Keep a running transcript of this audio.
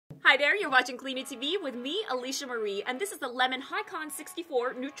Hi there, you're watching Clean It TV with me, Alicia Marie, and this is the Lemon Hycon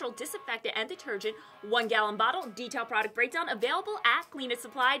 64 Neutral Disinfectant and Detergent 1 gallon bottle detailed product breakdown available at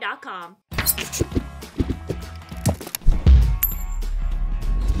cleanitsupply.com.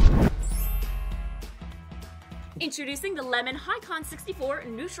 Introducing the Lemon Hycon 64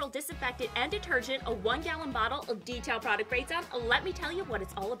 Neutral Disinfectant and Detergent, a 1 gallon bottle of detailed product breakdown. Let me tell you what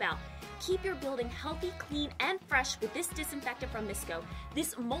it's all about. Keep your building healthy, clean, and fresh with this disinfectant from Misco.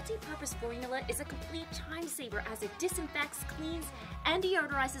 This multi-purpose formula is a complete time saver as it disinfects, cleans, and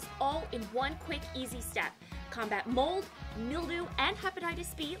deodorizes all in one quick, easy step. Combat mold, mildew, and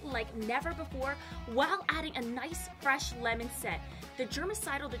hepatitis B like never before while adding a nice, fresh lemon scent. The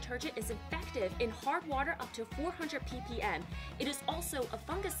germicidal detergent is effective in hard water up to 400 ppm. It is also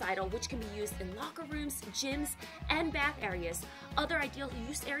a fungicidal which can be used in locker rooms, gyms, and bath areas. Other ideal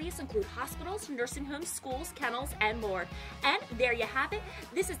use areas include hospitals, nursing homes, schools, kennels, and more. And there you have it.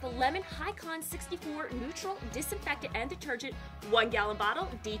 This is the Lemon Hycon 64 Neutral Disinfectant and Detergent 1 gallon bottle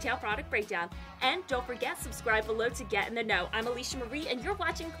detailed product breakdown. And don't forget, subscribe below to get in the know. I'm Alicia Marie and you're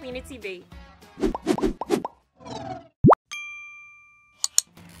watching Clean It TV.